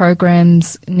previous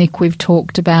programs, Nick, we've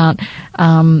talked about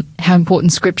how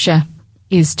important Scripture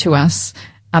is to us,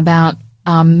 about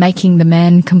making the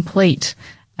man complete.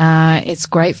 It's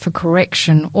great for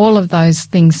correction, all of those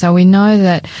things. So we know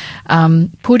that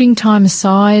putting time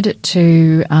aside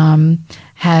to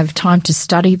have time to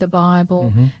study the Bible,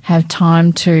 have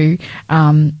time to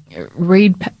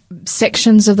read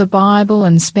sections of the Bible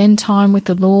and spend time with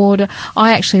the Lord.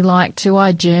 I actually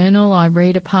I journal, I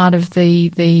read a part of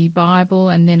the Bible,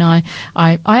 and then I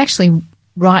actually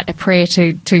write a prayer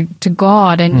to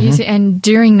God, and use it, and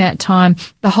during that time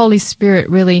the Holy Spirit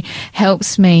really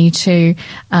helps me to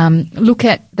look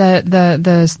at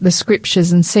the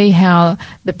scriptures and see how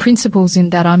the principles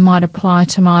in that I might apply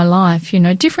to my life. You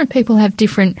know, different people have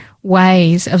different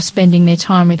ways of spending their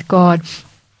time with God.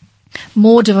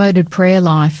 More devoted prayer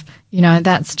life, you know,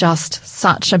 that's just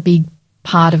such a big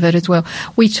part of it as well.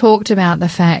 We talked about the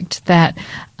fact that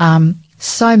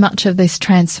so much of this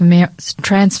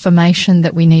transformation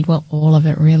that we need, well, all of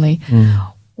it really,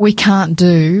 we can't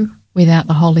do without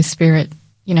the Holy Spirit,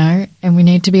 you know, and we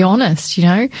need to be honest, you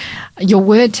know. Your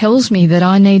word tells me that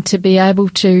I need to be able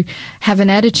to have an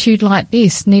attitude like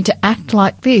this, need to act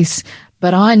like this,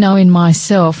 but I know in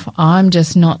myself I'm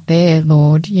just not there,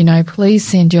 Lord. You know, please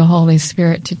send your Holy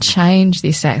Spirit to change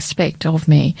this aspect of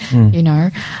me, you know.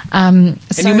 And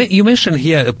you mentioned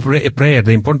here a prayer,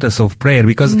 the importance of prayer,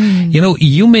 because, you know,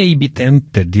 you may be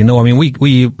tempted, you know, I mean,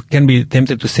 we can be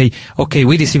tempted to say, okay,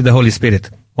 we receive the Holy Spirit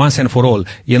once and for all.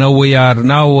 You know, we are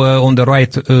now on the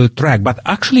right track. But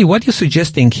actually what you're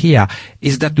suggesting here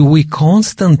is that we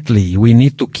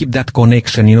need to keep that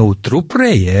connection, you know, through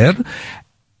prayer,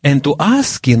 and to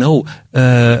ask, you know,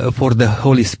 for the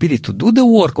Holy Spirit to do the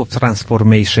work of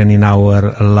transformation in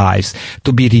our lives,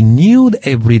 to be renewed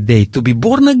every day, to be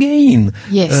born again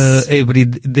every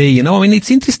day. You know, I mean, it's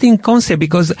interesting concept,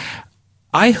 because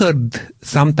I heard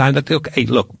sometime that, okay,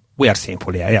 look, we are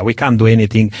sinful, yeah, we can't do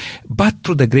anything, but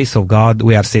through the grace of God,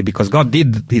 we are saved because God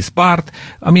did His part.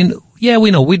 I mean, yeah,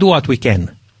 we know, we do what we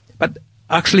can. But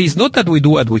actually, it's not that we do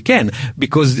what we can,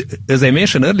 because, as I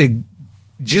mentioned earlier,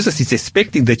 Jesus is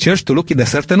expecting the church to look in a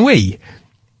certain way.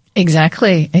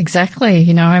 Exactly.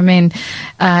 You know, I mean,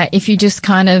 if you just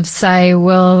kind of say,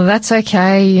 well, that's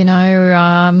okay, you know,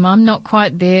 I'm not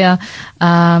quite there,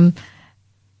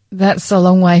 that's a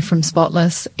long way from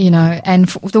spotless, you know. And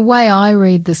the way I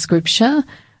read the scripture,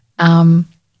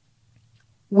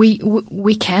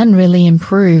 we can really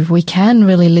improve. We can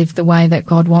really live the way that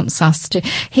God wants us to.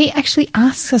 He actually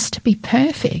asks us to be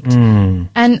perfect.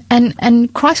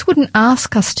 And Christ wouldn't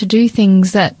ask us to do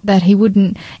things that He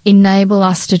wouldn't enable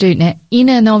us to do. Now, in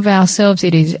and of ourselves,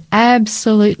 it is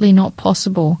absolutely not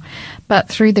possible. But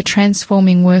through the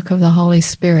transforming work of the Holy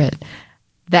Spirit,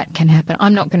 that can happen.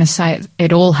 I'm not going to say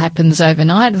it all happens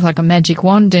overnight. It's like a magic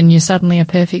wand and you're suddenly a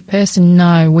perfect person.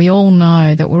 No, we all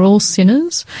know that we're all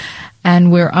sinners,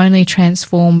 and we're only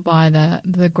transformed by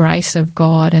the grace of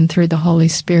God and through the Holy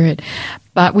Spirit.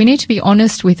 But we need to be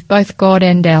honest with both God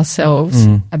and ourselves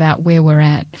about where we're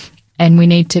at. And we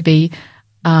need to be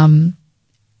not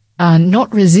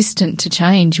resistant to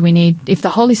change. If the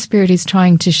Holy Spirit is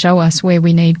trying to show us where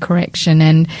we need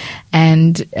correction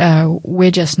and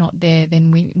we're just not there, then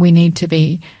we need to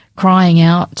be crying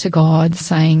out to God,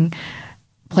 saying,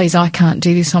 please, I can't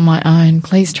do this on my own.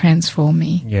 Please transform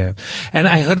me. Yeah. And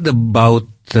I heard about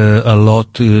a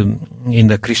lot in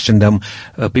the Christendom,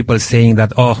 people saying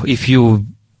that, if you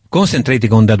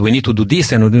concentrating on that, we need to do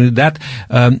this and we do that,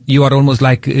 you are almost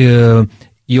like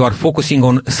you are focusing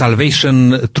on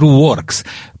salvation through works.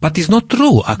 But it's not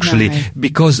true, actually,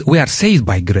 because we are saved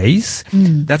by grace.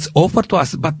 That's offered to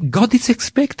us. But God is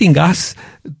expecting us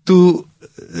to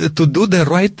do the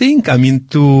right thing. I mean,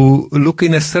 to look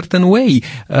in a certain way.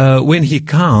 When He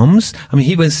comes, I mean,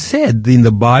 He even said in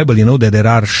the Bible, you know, that there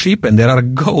are sheep and there are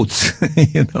goats,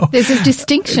 you know. There's a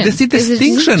distinction. There's a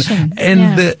distinction.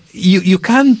 And you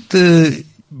can't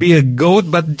be a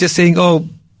goat, but just saying,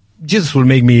 Jesus will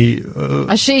make me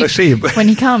a sheep when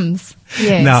He comes.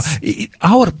 Yes. Now,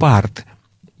 our part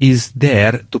is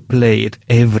there to play it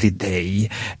every day.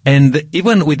 And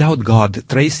even without God,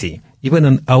 Tracy, even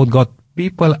without God,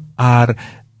 people are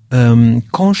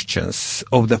conscious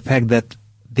of the fact that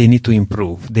they need to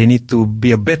improve. They need to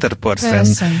be a better person.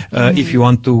 If you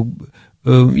want to,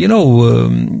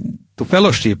 to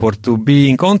fellowship or to be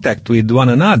in contact with one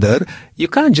another, you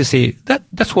can't just say,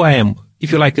 that's who I am.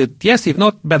 If you like it, yes. If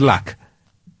not, bad luck.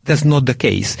 That's not the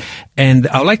case. And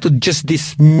I would like to just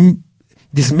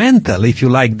dismantle, if you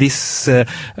like, this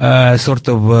sort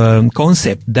of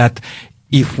concept that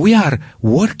if we are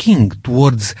working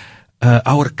towards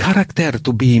our character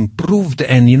to be improved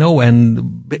and,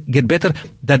 and get better,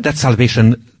 that's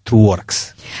salvation through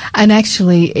works. And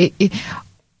actually,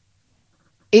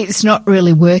 it's not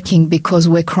really working because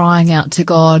we're crying out to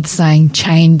God saying,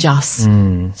 change us.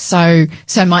 So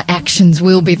my actions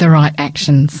will be the right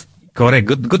actions. Correct.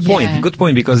 Good point. Yeah. Good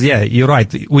point, because you're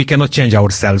right. We cannot change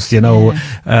ourselves,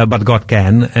 but God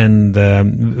can. And,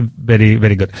 very,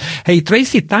 very good. Hey,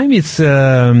 Tracy, time is,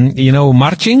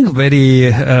 marching very,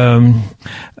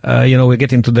 we're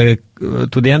getting to the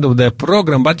end of the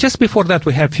program, but just before that,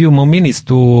 we have a few more minutes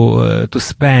to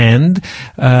spend.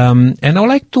 And I would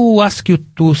like to ask you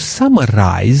to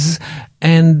summarize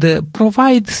and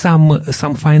provide some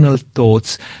final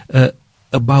thoughts,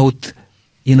 about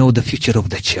the future of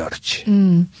the church.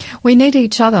 We need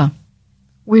each other.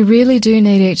 We really do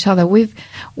need each other.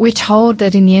 We're told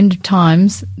that in the end of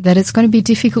times that it's going to be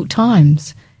difficult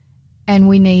times, and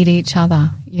we need each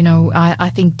other. I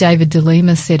think David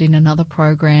DeLima said in another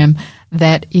program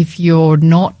that if you're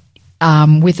not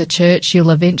with a church, you'll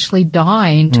eventually die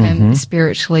in terms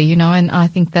spiritually, and I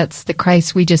think that's the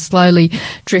case. We just slowly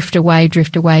drift away.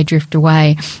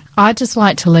 I'd just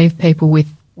like to leave people with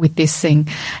this thing,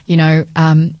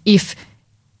 if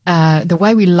the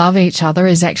way we love each other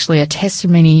is actually a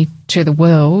testimony to the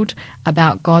world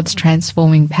about God's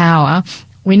transforming power,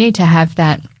 we need to have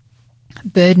that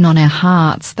burden on our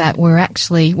hearts that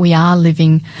we are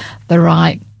living the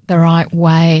right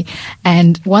way.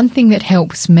 And one thing that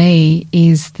helps me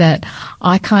is that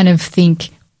I kind of think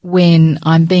when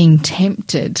I'm being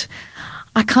tempted,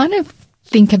 I kind of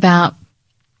think about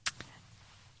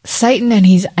Satan and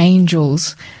his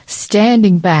angels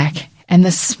standing back and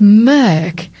the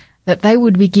smirk that they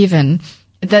would be giving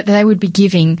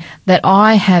that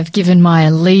I have given my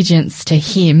allegiance to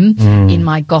him in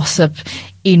my gossip,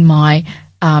 in my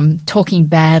talking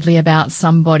badly about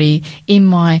somebody, in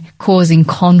my causing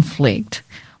conflict,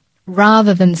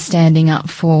 rather than standing up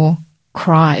for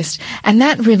Christ. And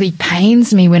that really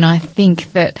pains me when I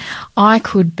think that I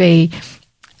could be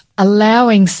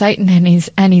allowing Satan and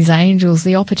his angels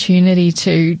the opportunity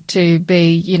to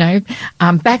be,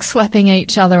 backslapping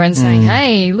each other and saying,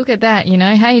 hey, look at that,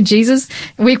 hey, Jesus,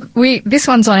 we this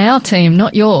one's on our team,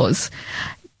 not yours.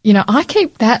 I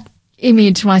keep that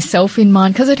image myself in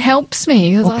mind because it helps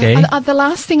me. Okay. The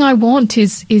last thing I want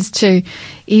is to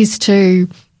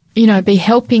be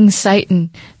helping Satan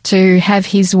to have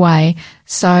his way.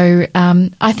 So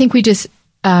I think we just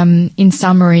in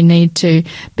summary, need to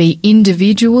be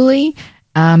individually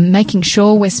making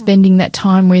sure we're spending that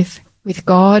time with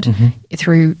God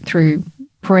through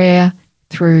prayer,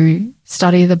 through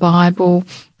study of the Bible,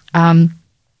 and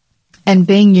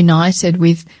being united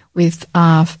with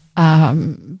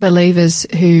believers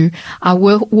who are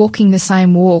walking the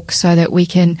same walk, so that we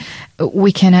can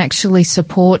actually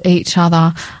support each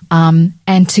other,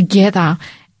 and together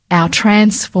our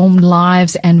transformed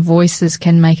lives and voices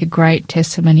can make a great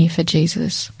testimony for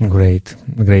Jesus. Great.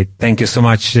 Thank you so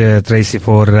much, Tracy,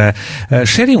 for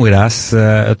sharing with us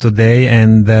today.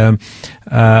 And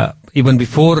even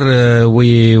before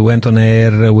we went on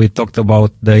air, we talked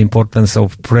about the importance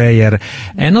of prayer,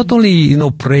 and not only,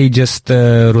 pray just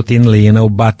routinely,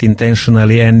 but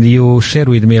intentionally. And you shared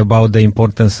with me about the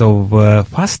importance of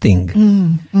fasting,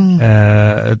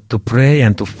 to pray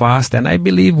and to fast. And I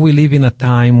believe we live in a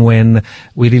time when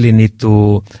we really need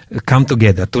to come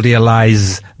together, to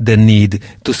realize the need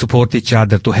to support each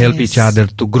other, to help each other,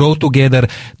 to grow together,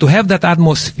 to have that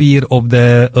atmosphere of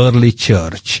the early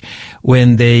church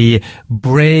when they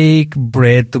break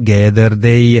bread together,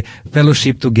 they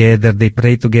fellowship together, they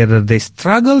pray together, they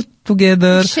struggle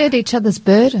together. We shared each other's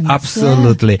burdens.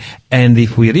 Absolutely. Yeah. And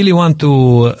if we really want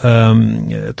to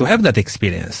have that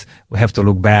experience, we have to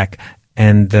look back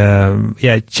and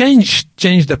change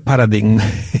the paradigm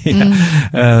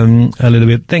a little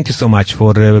bit. Thank you so much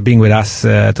for being with us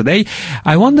today.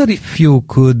 I wonder if you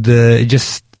could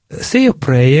just say a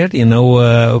prayer,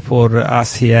 for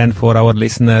us here and for our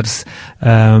listeners,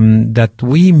 that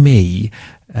we may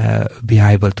be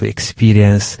able to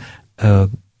experience a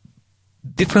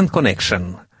different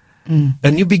connection,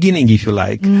 a new beginning, if you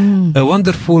like, a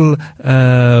wonderful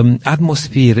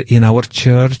atmosphere in our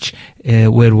church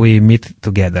where we meet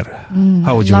together.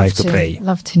 How would you like to pray?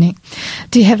 Love to, Nick.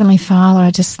 Dear Heavenly Father,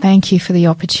 I just thank you for the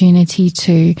opportunity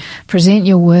to present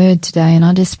your word today. And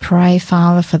I just pray,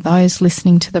 Father, for those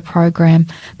listening to the program,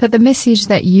 that the message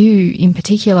that you in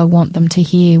particular want them to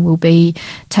hear will be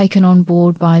taken on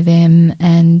board by them,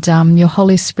 and your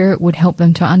Holy Spirit would help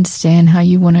them to understand how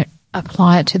you want to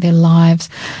apply it to their lives.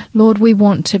 Lord, we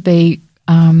want to be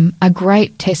a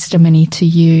great testimony to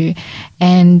you,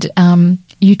 and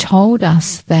you told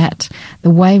us that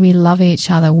the way we love each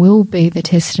other will be the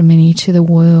testimony to the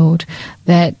world,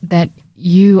 that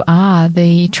you are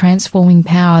the transforming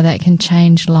power that can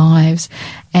change lives.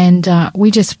 And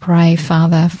we just pray,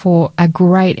 Father, for a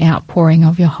great outpouring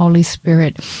of your Holy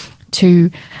Spirit to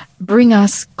bring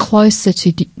us closer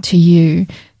to you,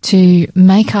 to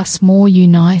make us more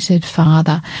united,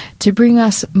 Father, to bring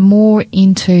us more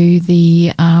into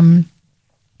the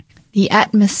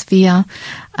atmosphere,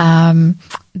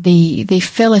 the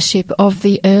fellowship of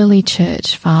the early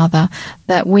church, Father,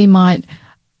 that we might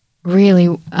really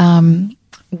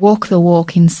walk the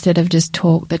walk instead of just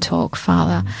talk the talk,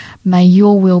 Father. May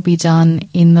your will be done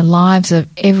in the lives of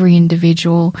every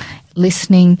individual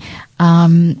listening,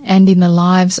 and in the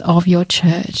lives of your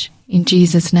church. In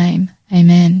Jesus' name,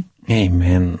 amen.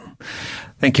 Amen.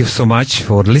 Thank you so much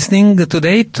for listening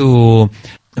today to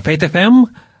Faith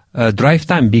FM Drive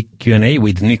Time Big Q&A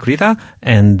with Nick Rita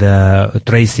and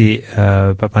Tracy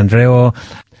Papandreou.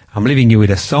 I'm leaving you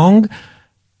with a song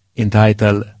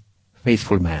entitled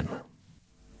Faithful Man.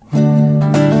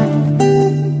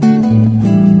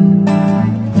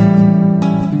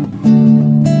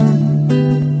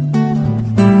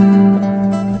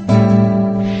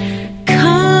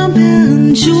 Come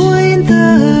and join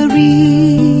the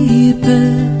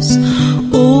reapers,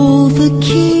 all the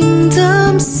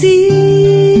kingdom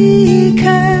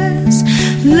seekers,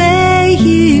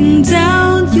 laying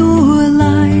down your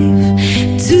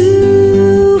life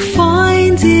to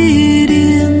find it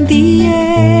in the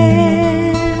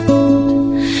end.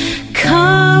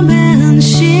 Come and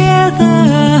share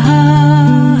the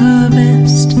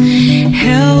harvest,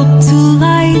 help to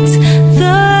light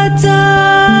the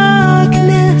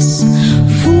darkness,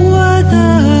 for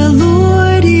the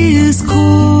Lord is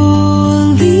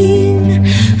calling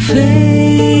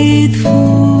faithful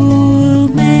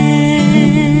men.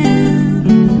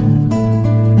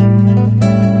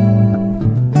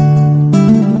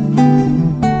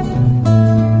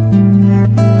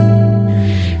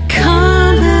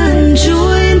 Come and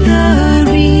join the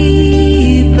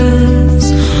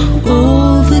reapers,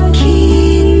 all the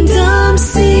kingdom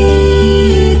seekers,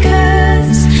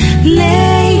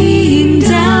 laying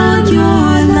down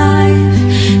your life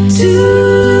to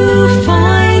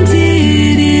find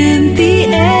it in the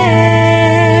end.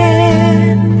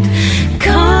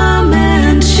 Come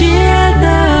and share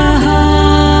the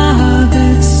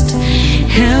harvest,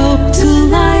 help to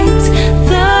light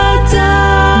the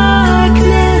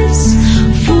darkness,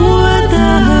 for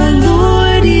the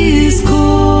Lord is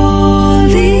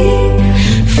calling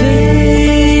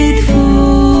faithful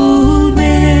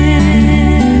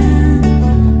men.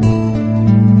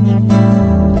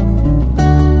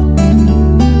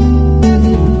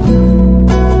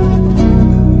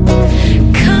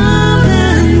 Come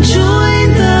and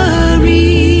join the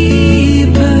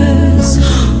reapers,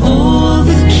 all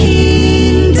the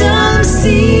kingdom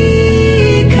seekers,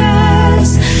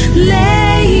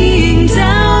 laying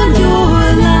down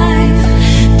your life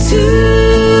to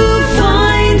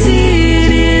find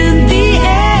it in the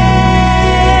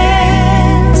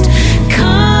end.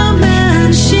 Come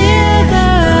and share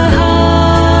the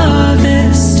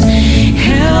harvest,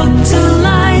 help to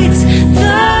light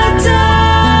the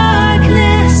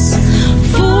darkness,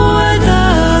 for the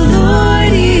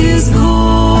Lord is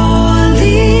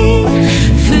calling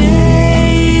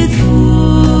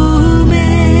faithful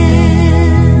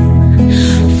men.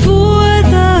 For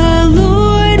the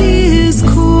Lord is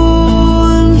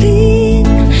calling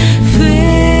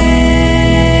faithful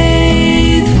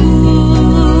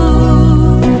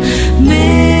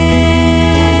men.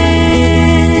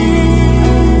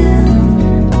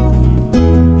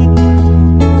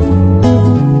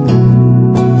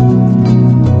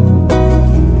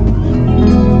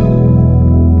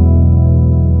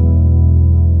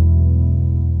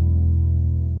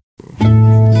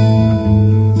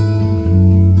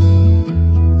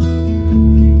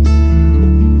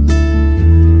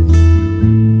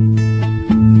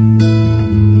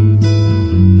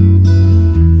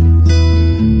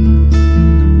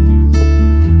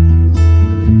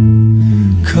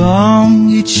 Come,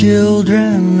 ye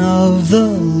children of the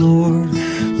Lord,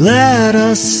 let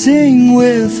us sing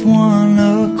with one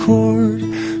accord.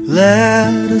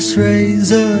 Let us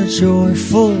raise a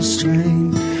joyful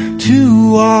strain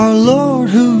to our Lord,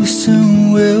 who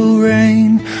soon will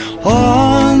reign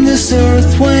on this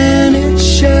earth, when it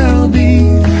shall be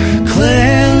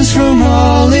cleansed from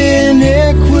all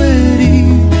iniquity,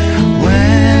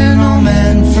 when all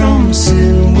men from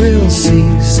sin will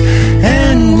cease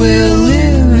and will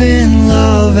live in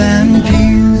love and peace.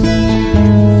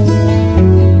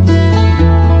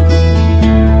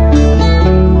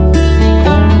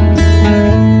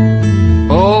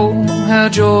 Oh, how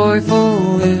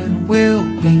joyful it will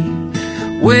be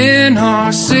when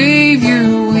our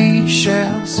Savior we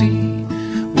shall see,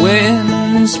 when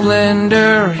His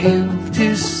splendor he'll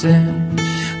descend.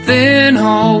 Then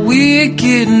all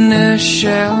wickedness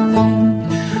shall end.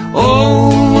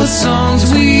 Oh, what songs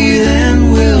we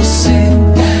then will sing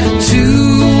to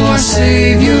our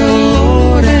Savior,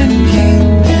 Lord and King.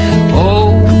 Oh,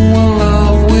 what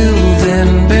love will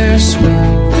then bear sway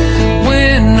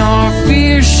when our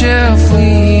fear shall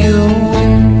flee away.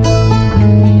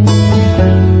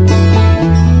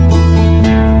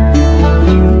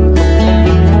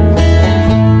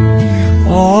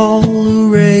 All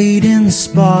arrayed in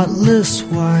spotless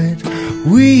white,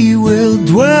 we will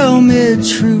dwell mid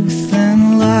truth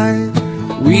and light.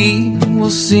 We will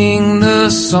sing the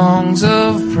songs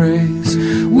of praise.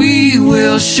 We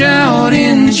will shout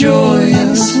in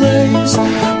joyous lays.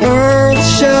 Earth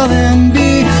shall then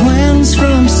be cleansed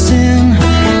from sin.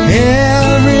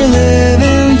 Every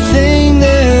living thing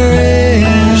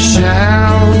therein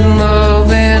shall in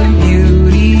love and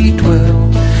beauty dwell.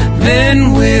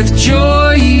 Then with joy